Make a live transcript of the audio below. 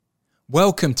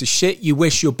Welcome to Shit You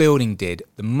Wish Your Building Did,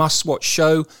 the must-watch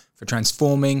show for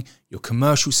transforming your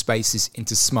commercial spaces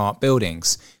into smart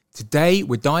buildings. Today,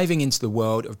 we're diving into the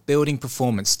world of building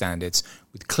performance standards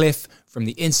with Cliff from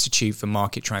the Institute for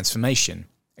Market Transformation,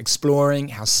 exploring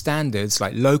how standards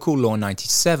like Local Law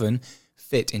 97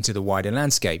 fit into the wider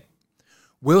landscape.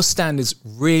 Will standards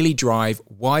really drive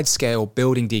wide-scale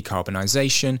building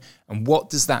decarbonisation, and what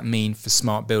does that mean for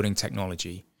smart building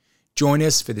technology? Join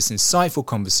us for this insightful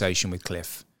conversation with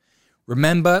Cliff.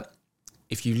 Remember,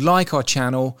 if you like our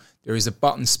channel, there is a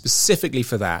button specifically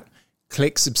for that.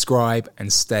 Click subscribe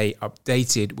and stay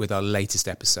updated with our latest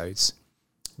episodes.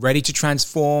 Ready to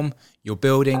transform your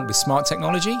building with smart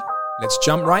technology? Let's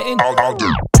jump right in. I'll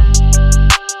do.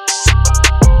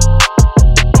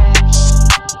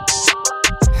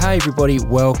 Hi everybody,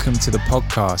 welcome to the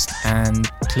podcast, and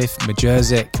Cliff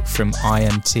Majerzik from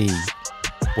IMT.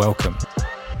 Welcome.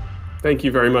 Thank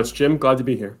you very much, Jim. Glad to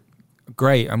be here.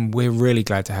 Great, and we're really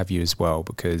glad to have you as well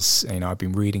because I've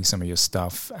been reading some of your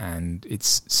stuff and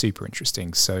it's super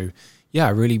interesting. So yeah, I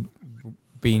really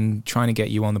been trying to get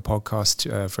you on the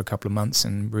podcast for a couple of months,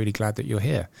 and really glad that you're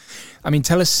here.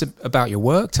 Tell us about your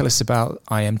work. Tell us about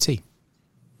IMT.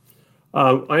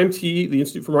 IMT, the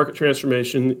Institute for Market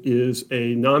Transformation, is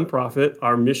a nonprofit.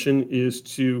 Our mission is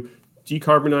to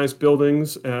decarbonize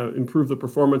buildings, improve the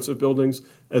performance of buildings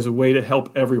as a way to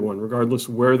help everyone, regardless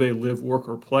where they live, work,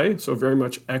 or play. So very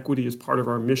much equity is part of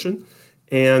our mission,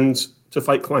 and to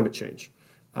fight climate change.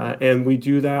 And we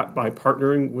do that by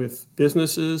partnering with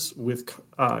businesses, with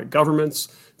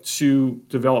governments to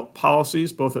develop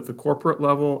policies, both at the corporate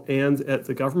level and at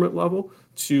the government level,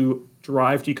 to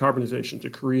drive decarbonization, to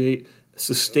create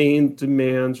sustained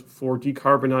demand for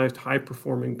decarbonized,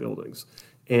 high-performing buildings.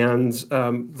 And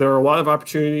there are a lot of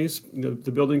opportunities.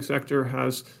 The building sector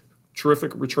has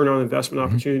terrific return on investment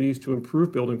opportunities to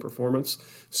improve building performance.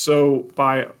 So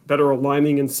by better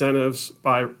aligning incentives,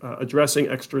 by addressing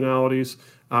externalities,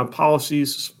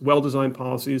 policies, well-designed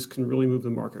policies can really move the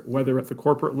market, whether at the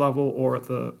corporate level or at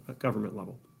the government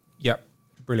level. Yep,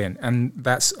 brilliant. And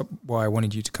that's why I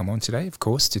wanted you to come on today, of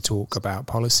course, to talk about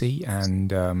policy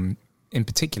and in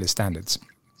particular standards.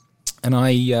 And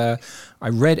I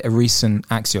read a recent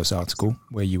Axios article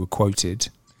where you were quoted,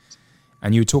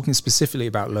 and you were talking specifically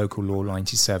about Local Law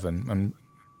 97, and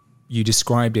you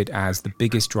described it as the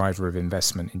biggest driver of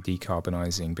investment in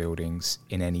decarbonising buildings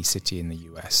in any city in the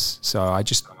US. So I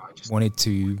just wanted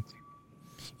to,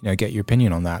 get your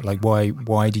opinion on that. Like,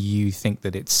 why do you think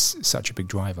that it's such a big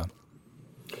driver?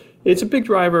 It's a big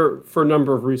driver for a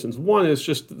number of reasons. One is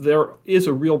just there is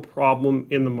a real problem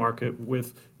in the market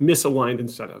with misaligned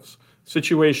incentives.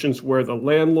 Situations where the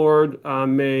landlord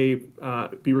may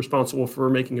be responsible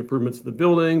for making improvements to the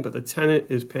building, but the tenant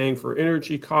is paying for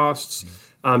energy costs.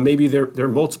 Maybe there are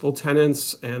multiple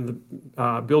tenants and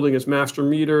the building is master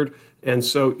metered, and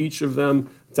so each of them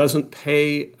doesn't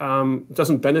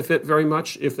benefit very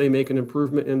much if they make an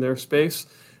improvement in their space.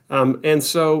 And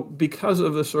so because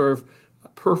of the sort of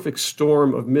perfect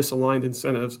storm of misaligned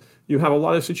incentives, you have a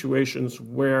lot of situations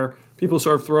where people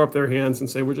sort of throw up their hands and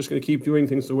say, we're just going to keep doing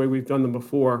things the way we've done them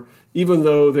before, even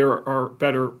though there are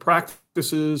better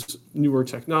practices, newer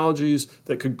technologies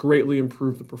that could greatly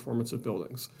improve the performance of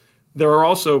buildings. There are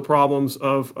also problems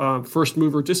of first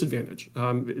mover disadvantage.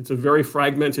 It's a very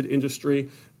fragmented industry.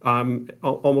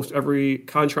 Almost every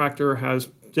contractor has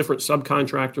different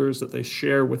subcontractors that they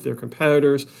share with their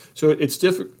competitors. So it's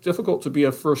difficult to be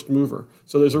a first mover.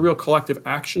 So there's a real collective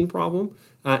action problem,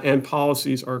 and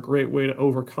policies are a great way to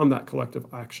overcome that collective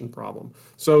action problem.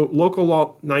 So Local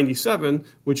Law 97,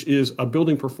 which is a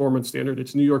building performance standard,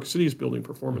 it's New York City's building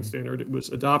performance standard. It was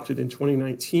adopted in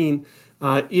 2019.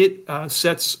 It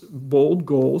sets bold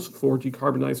goals for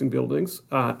decarbonizing buildings,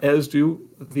 as do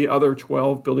the other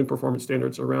 12 building performance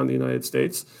standards around the United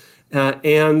States.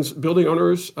 And building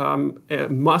owners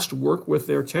must work with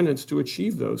their tenants to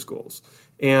achieve those goals.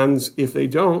 And if they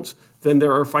don't, then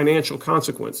there are financial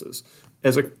consequences.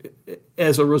 As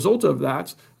a result of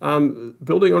that,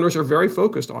 building owners are very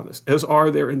focused on this, as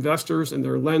are their investors and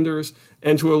their lenders,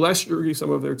 and to a lesser degree, some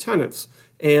of their tenants.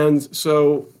 And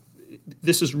so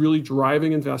this is really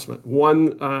driving investment.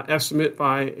 One estimate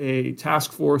by a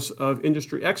task force of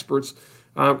industry experts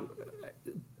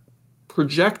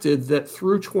projected that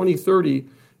through 2030,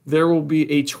 there will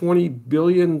be a $20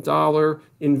 billion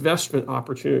investment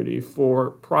opportunity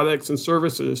for products and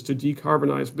services to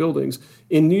decarbonize buildings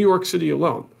in New York City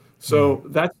alone. So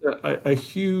that's a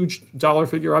huge dollar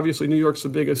figure. Obviously, New York's the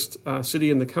biggest city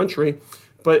in the country,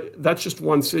 but that's just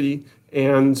one city.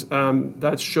 And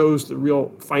that shows the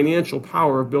real financial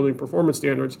power of building performance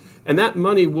standards. And that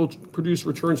money will produce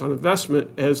returns on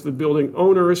investment as the building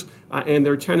owners and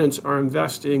their tenants are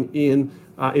investing in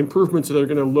improvements that are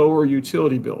going to lower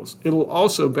utility bills. It'll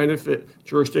also benefit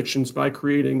jurisdictions by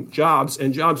creating jobs,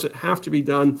 and jobs that have to be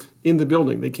done in the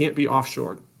building. They can't be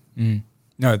offshored.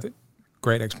 No,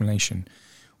 great explanation.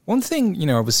 One thing,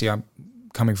 obviously I'm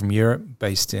coming from Europe,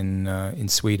 based in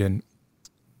Sweden.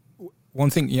 One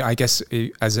thing, I guess,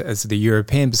 as the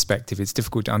European perspective, it's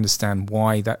difficult to understand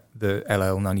why that the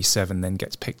LL97 then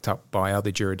gets picked up by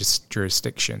other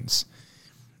jurisdictions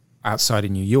outside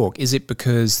of New York. Is it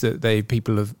because that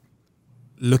people are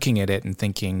looking at it and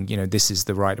thinking, this is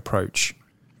the right approach?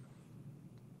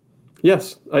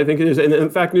 Yes, I think it is. And in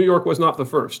fact, New York was not the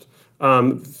first.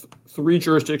 3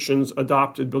 jurisdictions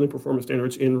adopted building performance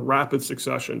standards in rapid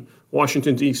succession.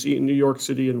 Washington, D.C., New York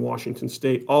City, and Washington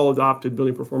State all adopted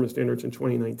building performance standards in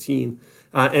 2019.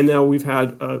 And now we've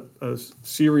had a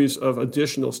series of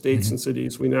additional states and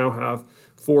cities. We now have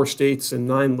 4 states and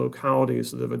 9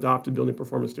 localities that have adopted building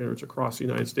performance standards across the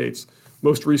United States.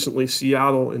 Most recently,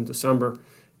 Seattle in December.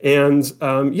 And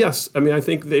yes, I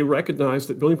think they recognize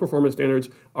that building performance standards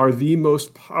are the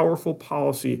most powerful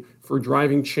policy for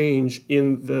driving change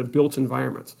in the built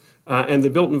environment. And the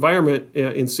built environment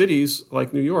in cities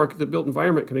like New York, the built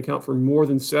environment can account for more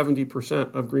than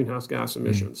 70% of greenhouse gas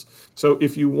emissions. So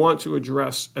if you want to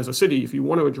address, as a city, if you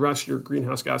want to address your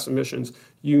greenhouse gas emissions,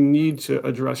 you need to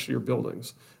address your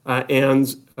buildings.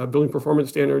 And building performance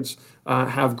standards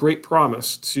have great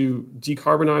promise to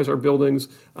decarbonize our buildings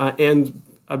and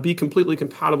be completely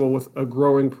compatible with a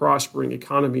growing, prospering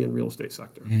economy and real estate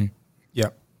sector. Yeah.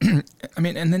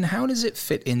 And then how does it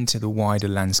fit into the wider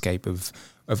landscape of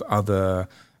other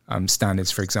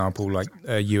standards, for example, like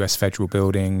US federal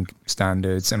building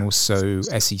standards and also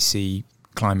SEC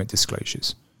climate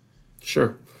disclosures?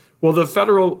 Sure. Well, the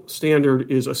federal standard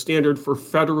is a standard for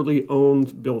federally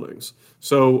owned buildings.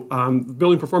 So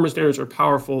building performance standards are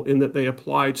powerful in that they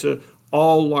apply to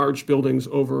all large buildings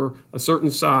over a certain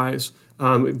size,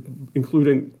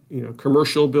 including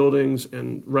commercial buildings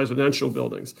and residential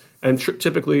buildings. And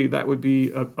typically that would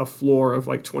be a floor of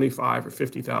like 25 or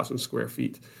 50,000 square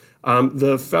feet.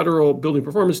 The federal building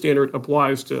performance standard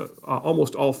applies to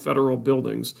almost all federal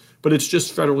buildings, but it's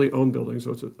just federally owned buildings,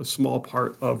 so it's a small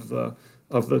part of the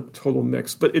total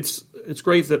mix. But it's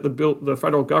great that the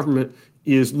federal government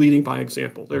is leading by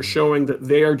example. They're showing that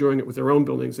they are doing it with their own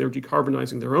buildings. They're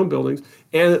decarbonizing their own buildings.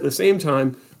 And at the same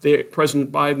time,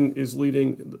 President Biden is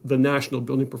leading the National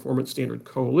Building Performance Standard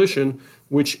Coalition,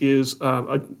 which is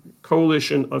a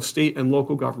coalition of state and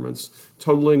local governments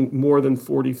totaling more than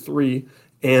 43.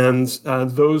 And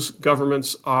those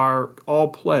governments are all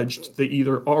pledged. They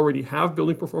either already have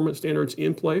building performance standards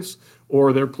in place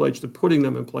or they're pledged to putting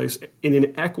them in place in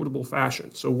an equitable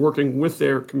fashion. So working with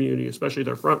their community, especially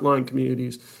their frontline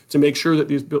communities, to make sure that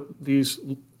these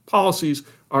policies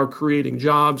are creating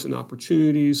jobs and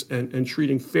opportunities and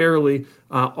treating fairly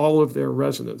all of their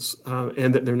residents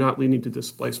and that they're not leading to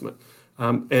displacement.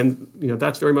 And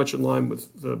that's very much in line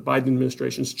with the Biden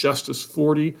administration's Justice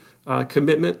 40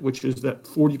 commitment, which is that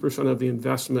 40% of the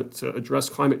investment to address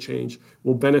climate change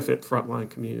will benefit frontline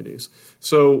communities.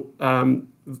 So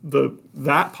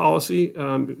that policy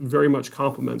very much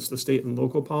complements the state and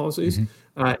local policies,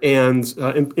 and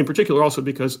in particular also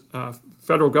because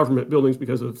federal government buildings,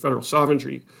 because of federal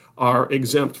sovereignty, are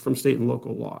exempt from state and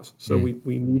local laws. So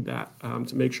we need that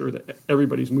to make sure that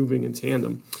everybody's moving in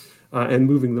tandem and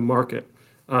moving the market.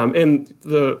 And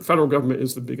the federal government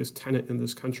is the biggest tenant in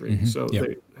this country, so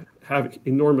they have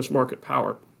enormous market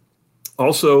power.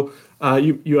 Also,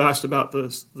 you asked about the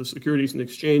Securities and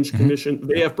Exchange Commission.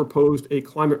 They have proposed a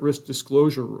climate risk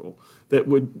disclosure rule that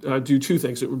would do 2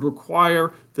 things. It would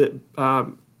require that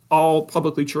all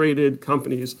publicly traded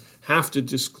companies have to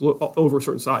disclose, over a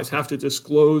certain size, have to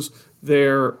disclose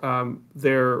their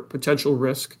potential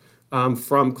risk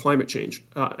from climate change.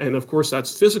 And of course,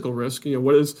 that's physical risk.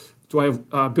 Do I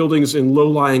have buildings in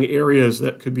low-lying areas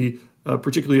that could be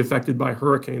particularly affected by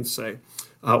hurricanes, say,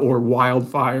 or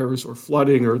wildfires or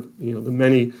flooding, or the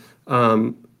many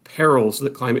perils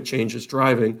that climate change is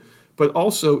driving? But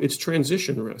also it's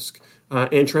transition risk.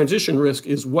 And transition risk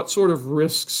is what sort of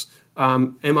risks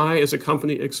am I as a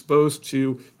company exposed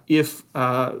to if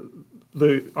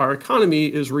our economy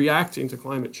is reacting to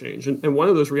climate change. And one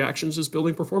of those reactions is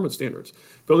building performance standards.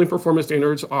 Building performance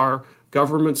standards are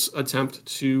government's attempt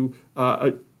to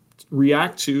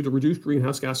react to reduce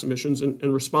greenhouse gas emissions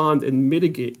and respond and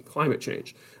mitigate climate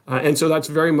change. And so that's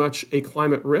very much a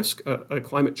climate risk, a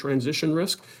climate transition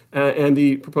risk. And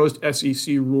the proposed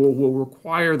SEC rule will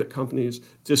require that companies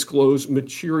disclose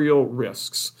material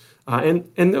risks. And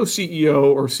no CEO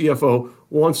or CFO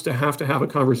wants to have a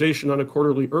conversation on a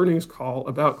quarterly earnings call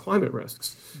about climate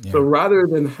risks. Yeah. So rather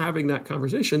than having that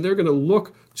conversation, they're going to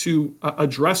look to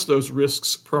address those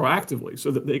risks proactively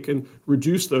so that they can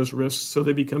reduce those risks so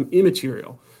they become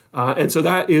immaterial. And so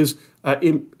that is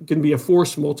can be a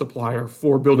force multiplier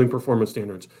for building performance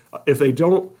standards. If they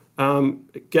don't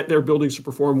get their buildings to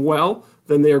perform well,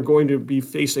 then they are going to be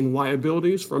facing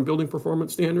liabilities from building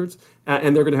performance standards,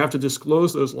 and they're going to have to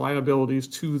disclose those liabilities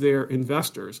to their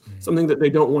investors, something that they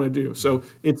don't want to do. So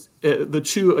it's the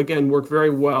two, again, work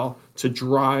very well to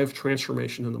drive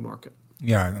transformation in the market.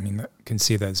 Yeah, I mean, I can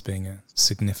see that as being a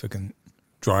significant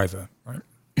driver,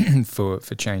 right, for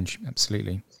change,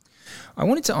 absolutely. I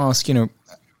wanted to ask,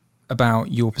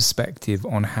 about your perspective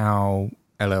on how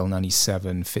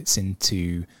LL97 fits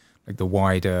into like the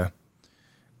wider,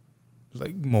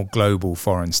 like more global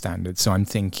foreign standards. So I'm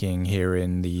thinking here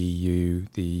in the EU,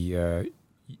 the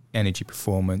Energy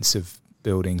Performance of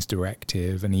Buildings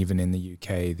Directive, and even in the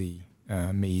UK, the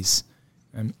MEES.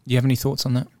 Do you have any thoughts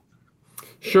on that?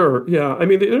 Sure. Yeah. I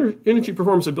mean, the Energy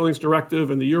Performance of Buildings Directive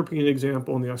and the European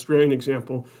example and the Australian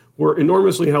example were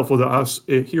enormously helpful to us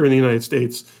here in the United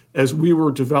States as we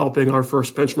were developing our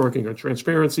first benchmarking and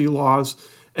transparency laws.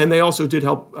 And they also did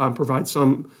help provide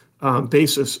some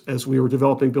basis as we were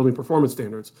developing building performance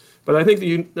standards. But I think the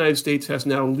United States has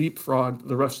now leapfrogged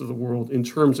the rest of the world in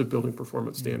terms of building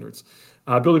performance standards.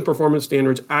 Building performance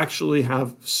standards actually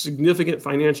have significant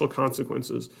financial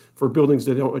consequences for buildings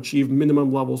that don't achieve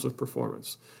minimum levels of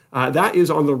performance. That is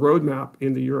on the roadmap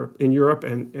in Europe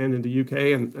and in the UK,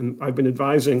 and I've been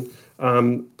advising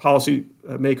policy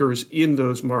makers in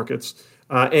those markets.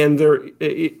 And they're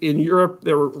in Europe,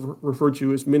 they're referred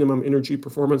to as minimum energy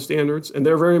performance standards, and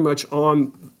they're very much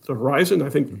on the horizon. I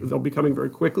think they'll be coming very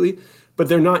quickly, but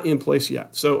they're not in place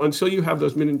yet. So until you have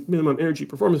those minimum energy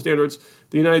performance standards,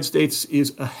 the United States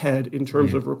is ahead in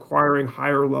terms of requiring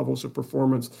higher levels of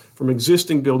performance from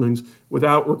existing buildings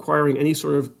without requiring any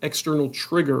sort of external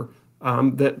trigger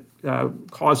that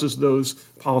causes those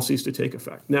policies to take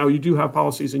effect. Now, you do have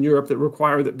policies in Europe that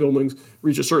require that buildings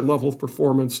reach a certain level of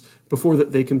performance before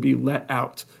that they can be let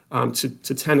out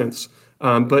to tenants.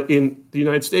 But in the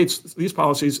United States, these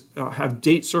policies have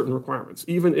date-certain requirements.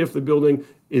 Even if the building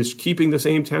is keeping the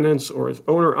same tenants or is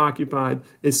owner-occupied,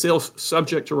 it's still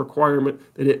subject to requirement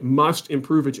that it must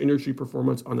improve its energy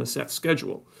performance on a set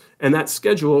schedule. And that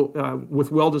schedule,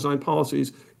 with well-designed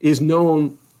policies, is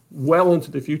known well into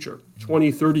the future,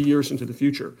 20, 30 years into the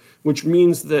future, which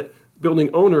means that building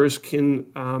owners can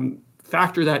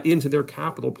factor that into their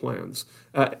capital plans,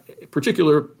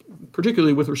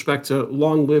 particularly with respect to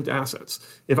long-lived assets.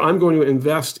 If I'm going to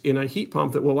invest in a heat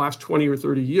pump that will last 20 or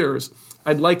 30 years,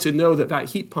 I'd like to know that that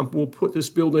heat pump will put this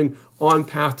building on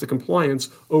path to compliance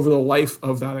over the life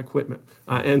of that equipment.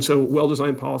 And so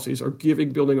well-designed policies are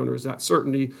giving building owners that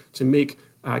certainty to make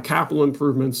capital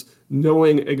improvements,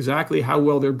 knowing exactly how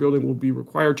well their building will be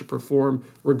required to perform,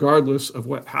 regardless of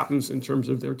what happens in terms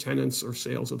of their tenants or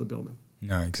sales of the building.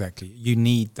 No, exactly. You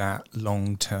need that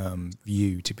long-term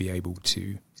view to be able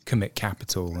to commit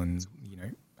capital and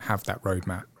have that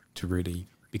roadmap to really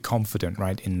be confident,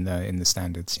 right, in the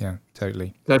standards. Yeah,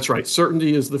 totally. That's right.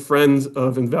 Certainty is the friend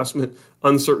of investment.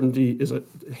 Uncertainty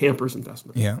hampers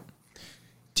investment. Yeah.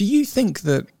 Do you think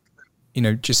that,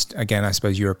 just again, I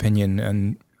suppose your opinion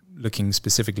and looking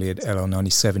specifically at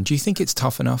LL97, do you think it's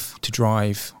tough enough to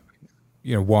drive,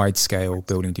 wide-scale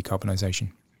building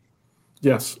decarbonisation?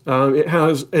 Yes. It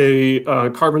has a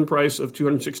carbon price of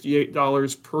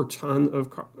 $268 per ton of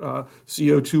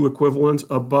CO2 equivalent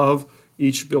above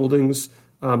each building's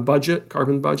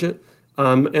carbon budget.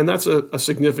 And that's a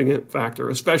significant factor,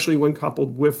 especially when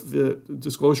coupled with the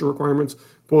disclosure requirements.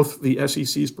 Both the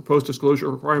SEC's proposed disclosure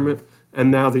requirement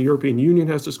and now the European Union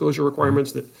has disclosure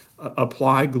requirements that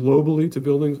apply globally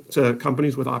to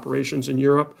companies with operations in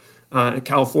Europe.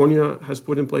 California has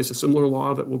put in place a similar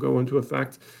law that will go into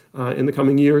effect in the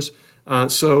coming years.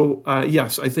 So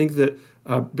yes, I think that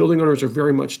building owners are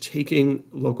very much taking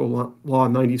local law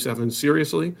 97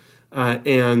 seriously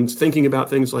and thinking about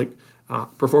things like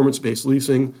performance-based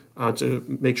leasing to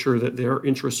make sure that their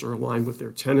interests are aligned with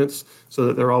their tenants so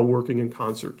that they're all working in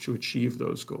concert to achieve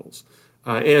those goals.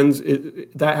 And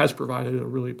that has provided a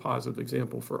really positive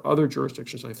example for other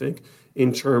jurisdictions, I think,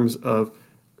 in terms of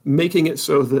making it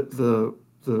so that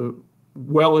the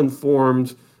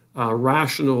well-informed,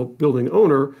 rational building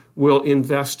owner will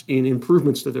invest in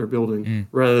improvements to their building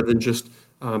rather than just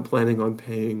planning on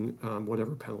paying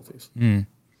whatever penalties.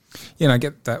 Yeah, and I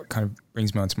get that kind of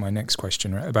brings me on to my next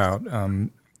question, right, about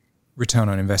return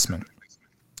on investment.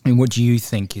 I mean, what do you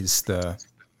think is the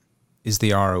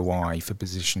ROI for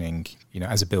positioning,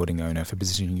 as a building owner, for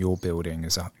positioning your building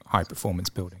as a high performance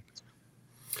building?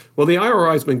 Well, the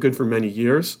ROI has been good for many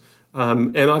years.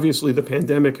 And obviously the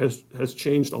pandemic has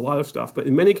changed a lot of stuff, but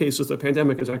in many cases, the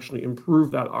pandemic has actually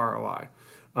improved that ROI.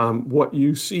 What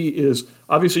you see is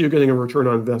obviously you're getting a return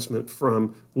on investment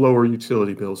from lower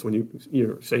utility bills. When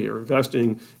you say you're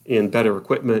investing in better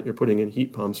equipment, you're putting in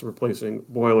heat pumps, replacing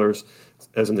boilers,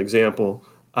 as an example,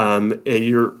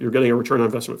 you're getting a return on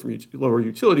investment from lower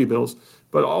utility bills,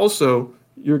 but also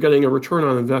you're getting a return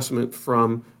on investment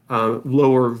from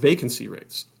lower vacancy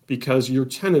rates because your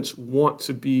tenants want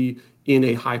to be in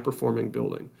a high-performing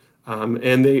building.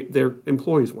 And their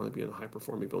employees want to be in a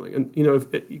high-performing building. And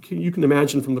you can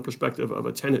imagine from the perspective of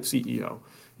a tenant CEO.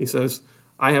 He says,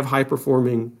 "I have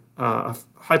high-performing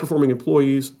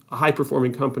employees, a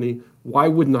high-performing company. Why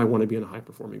wouldn't I want to be in a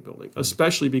high-performing building?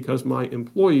 Especially because my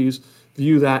employees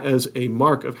view that as a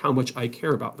mark of how much I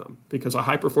care about them. Because a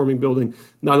high-performing building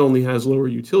not only has lower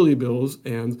utility bills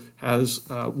and has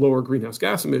lower greenhouse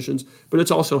gas emissions, but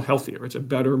it's also healthier. It's a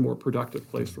better, more productive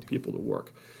place for people to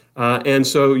work." And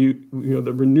so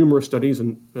there were numerous studies,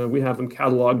 and we have them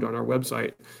cataloged on our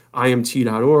website,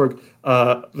 imt.org,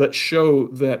 that show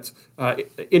that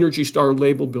Energy Star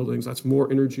labeled buildings, that's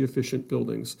more energy efficient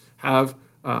buildings, have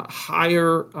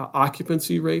higher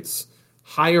occupancy rates,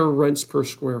 higher rents per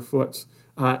square foot,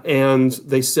 and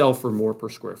they sell for more per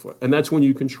square foot. And that's when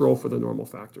you control for the normal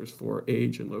factors for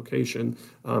age and location,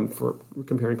 for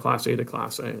comparing Class A to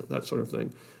Class A, that sort of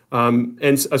thing.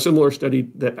 And a similar study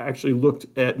that actually looked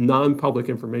at non-public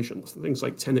information, things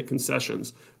like tenant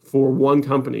concessions for one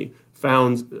company,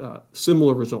 found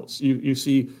similar results. You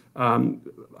see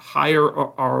higher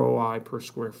ROI per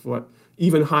square foot,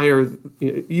 even higher,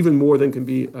 even more than can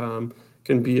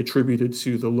be attributed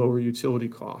to the lower utility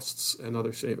costs and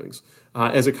other savings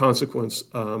as a consequence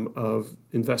of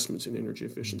investments in energy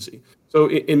efficiency. So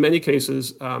in many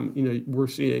cases, we're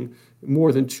seeing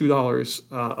more than $2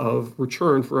 of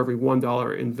return for every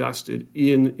 $1 invested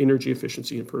in energy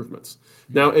efficiency improvements.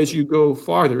 Now, as you go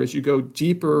farther, as you go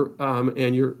deeper,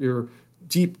 and you're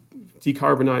deep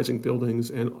decarbonizing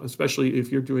buildings, and especially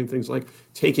if you're doing things like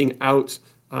taking out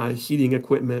heating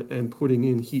equipment and putting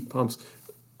in heat pumps,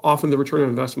 often the return on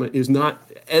investment is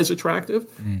not as attractive,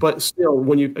 but still,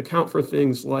 when you account for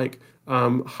things like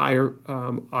higher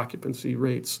occupancy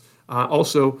rates,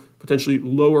 also potentially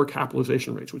lower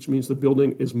capitalization rates, which means the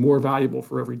building is more valuable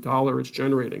for every dollar it's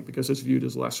generating because it's viewed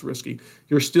as less risky,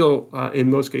 you're still,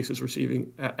 in most cases,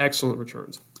 receiving excellent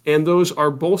returns. And those are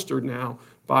bolstered now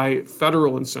by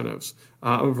federal incentives,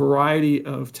 a variety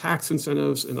of tax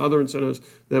incentives and other incentives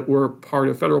that were part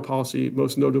of federal policy,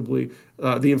 most notably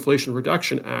the Inflation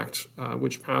Reduction Act,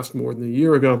 which passed more than a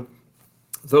year ago.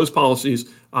 Those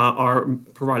policies are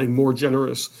providing more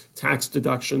generous tax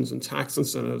deductions and tax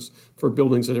incentives for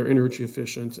buildings that are energy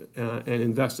efficient and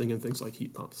investing in things like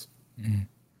heat pumps. Mm.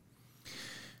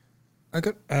 I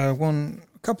got a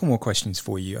couple more questions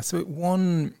for you. I thought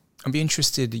one, I'd be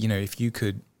interested, if you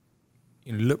could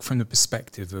look from the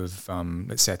perspective of,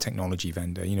 let's say, a technology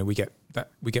vendor. We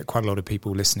get quite a lot of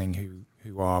people listening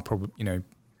who are probably,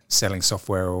 selling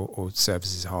software or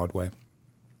services, hardware.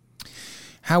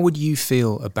 How would you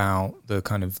feel about the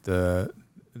kind of the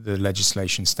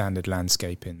legislation standard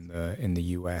landscape in the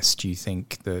US? Do you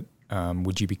think that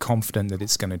would you be confident that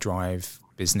it's going to drive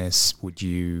business? Would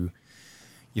you,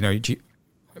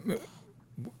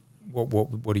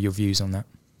 what are your views on that?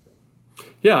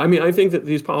 Yeah, I think that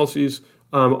these policies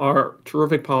are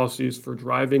terrific policies for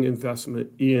driving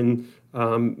investment in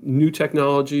new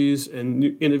technologies and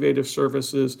new innovative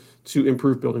services to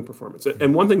improve building performance.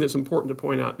 And one thing that's important to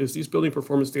point out is these building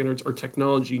performance standards are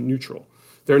technology neutral.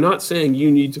 They're not saying you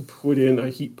need to put in a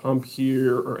heat pump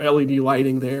here or LED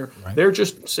lighting there. Right. They're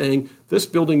just saying this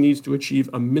building needs to achieve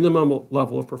a minimum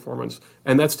level of performance.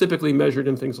 And that's typically measured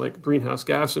in things like greenhouse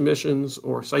gas emissions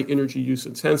or site energy use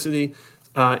intensity.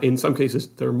 In some cases,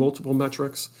 there are multiple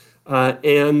metrics.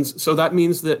 And so that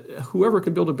means that whoever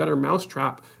can build a better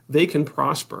mousetrap, they can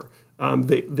prosper.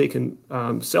 They can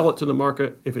sell it to the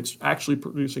market. If it's actually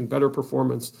producing better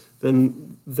performance,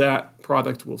 then that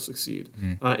product will succeed.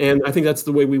 And I think that's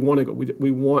the way we want to go.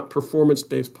 We want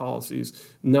performance-based policies,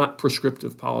 not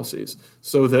prescriptive policies,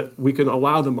 so that we can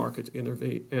allow the market to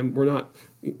innovate. And we're not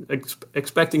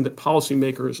expecting that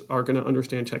policymakers are going to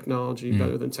understand technology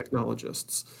better than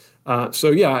technologists.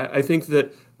 So yeah, I think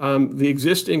that The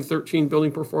existing 13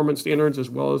 building performance standards,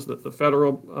 as well as the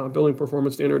federal building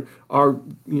performance standard, are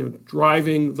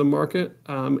driving the market.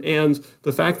 And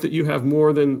the fact that you have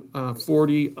more than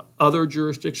 40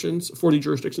 jurisdictions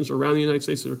around the United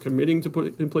States that are committing to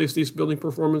put in place these building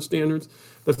performance standards,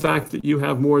 the fact that you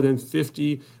have more than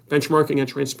 50 benchmarking and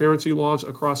transparency laws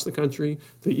across the country,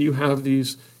 that you have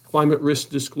these climate risk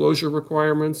disclosure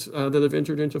requirements that have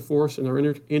entered into force and are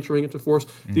entering into force.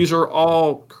 These are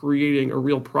all creating a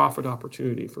real profit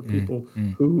opportunity for people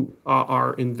who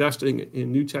are investing in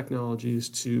new technologies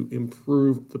to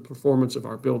improve the performance of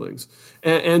our buildings.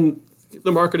 And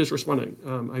the market is responding.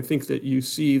 I think that you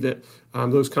see that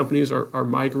those companies are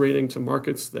migrating to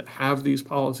markets that have these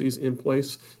policies in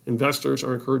place. Investors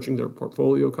are encouraging their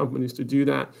portfolio companies to do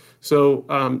that. So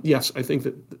yes, I think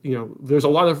that there's a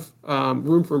lot of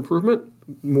room for improvement.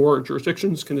 More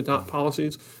jurisdictions can adopt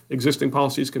policies. Existing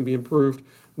policies can be improved.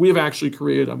 We have actually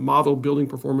created a model building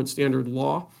performance standard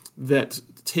law that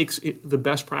takes the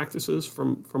best practices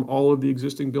from all of the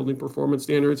existing building performance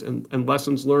standards and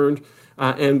lessons learned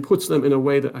and puts them in a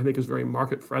way that I think is very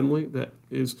market friendly, that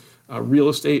is real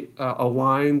estate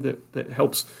aligned, that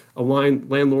helps align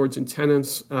landlords and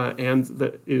tenants, and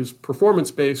that is performance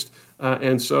based,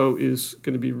 and so is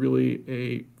going to be really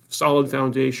a solid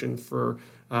foundation for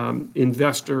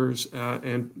investors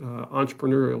and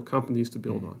entrepreneurial companies to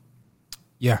build on.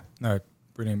 Yeah, no,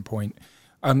 brilliant point.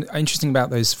 Interesting about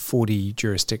those 40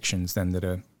 jurisdictions then that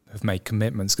have made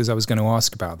commitments, because I was going to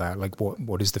ask about that. Like,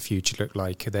 what does the future look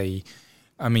like? Are they?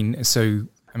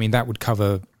 That would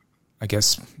cover, I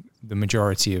guess, the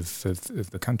majority of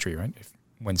the country, right?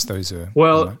 Once those are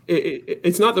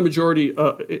it's not the majority.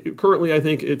 Currently, I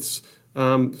think it's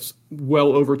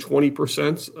well over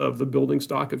 20% of the building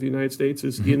stock of the United States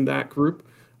is in that group.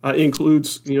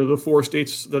 Includes the 4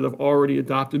 states that have already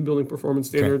adopted building performance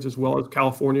standards, as well as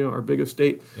California, our biggest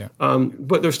state. Yeah.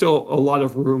 But there's still a lot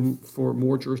of room for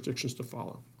more jurisdictions to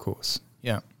follow. Of course.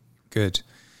 Yeah. Good.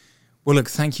 Well, look,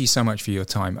 thank you so much for your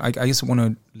time. I just want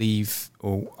to leave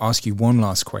or ask you one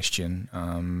last question.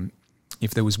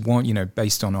 If there was one,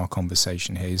 based on our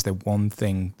conversation here, is there one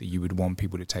thing that you would want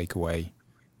people to take away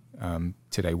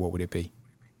today? What would it be?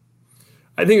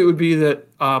 I think it would be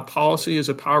that policy is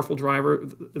a powerful driver.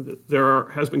 There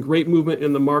has been great movement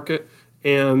in the market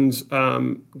and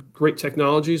great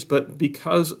technologies, but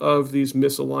because of these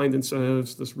misaligned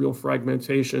incentives, this real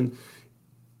fragmentation,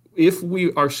 if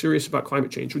we are serious about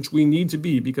climate change, which we need to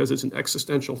be because it's an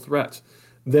existential threat,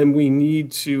 then we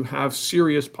need to have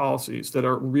serious policies that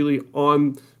are really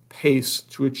on pace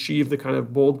to achieve the kind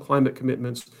of bold climate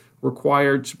commitments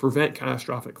required to prevent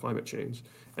catastrophic climate change.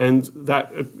 And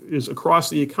that is across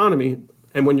the economy.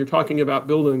 And when you're talking about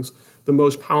buildings, the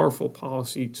most powerful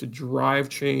policy to drive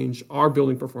change are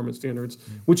building performance standards,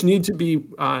 which need to be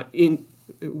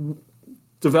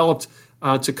developed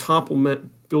to complement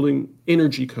building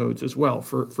energy codes as well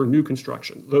for new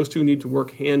construction. Those two need to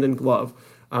work hand in glove.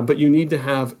 But you need to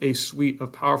have a suite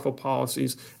of powerful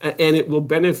policies, and it will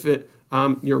benefit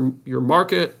your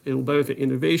market, it will benefit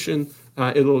innovation,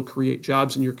 it'll create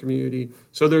jobs in your community.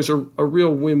 So there's a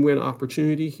real win-win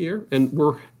opportunity here, and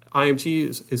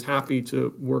IMT is happy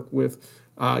to work with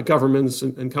governments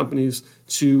and companies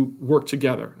to work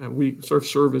together. And we sort of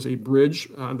serve as a bridge.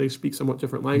 They speak somewhat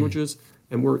different languages,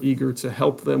 and we're eager to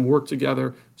help them work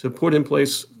together to put in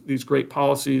place these great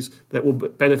policies that will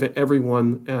benefit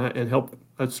everyone and help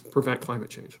us prevent climate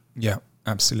change. Yeah,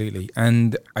 absolutely.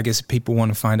 And I guess if people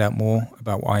want to find out more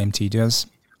about what IMT does,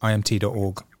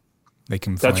 imt.org. They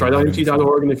can find That's right,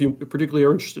 imt.org. And if you particularly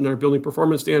are interested in our building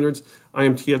performance standards,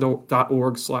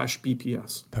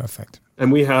 imt.org/BPS. Perfect. And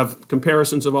we have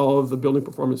comparisons of all of the building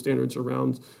performance standards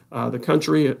around the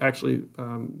country. Actually,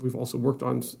 we've also worked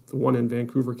on the one in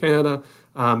Vancouver, Canada,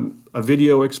 a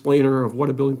video explainer of what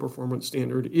a building performance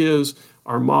standard is,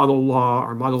 our model law,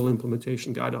 our model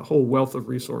implementation guide, a whole wealth of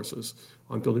resources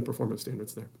on building performance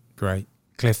standards there. Great.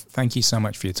 Cliff, thank you so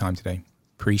much for your time today.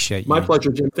 Appreciate you. My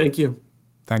pleasure, Jim. Thank you.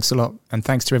 Thanks a lot. And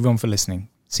thanks to everyone for listening.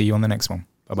 See you on the next one.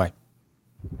 Bye-bye.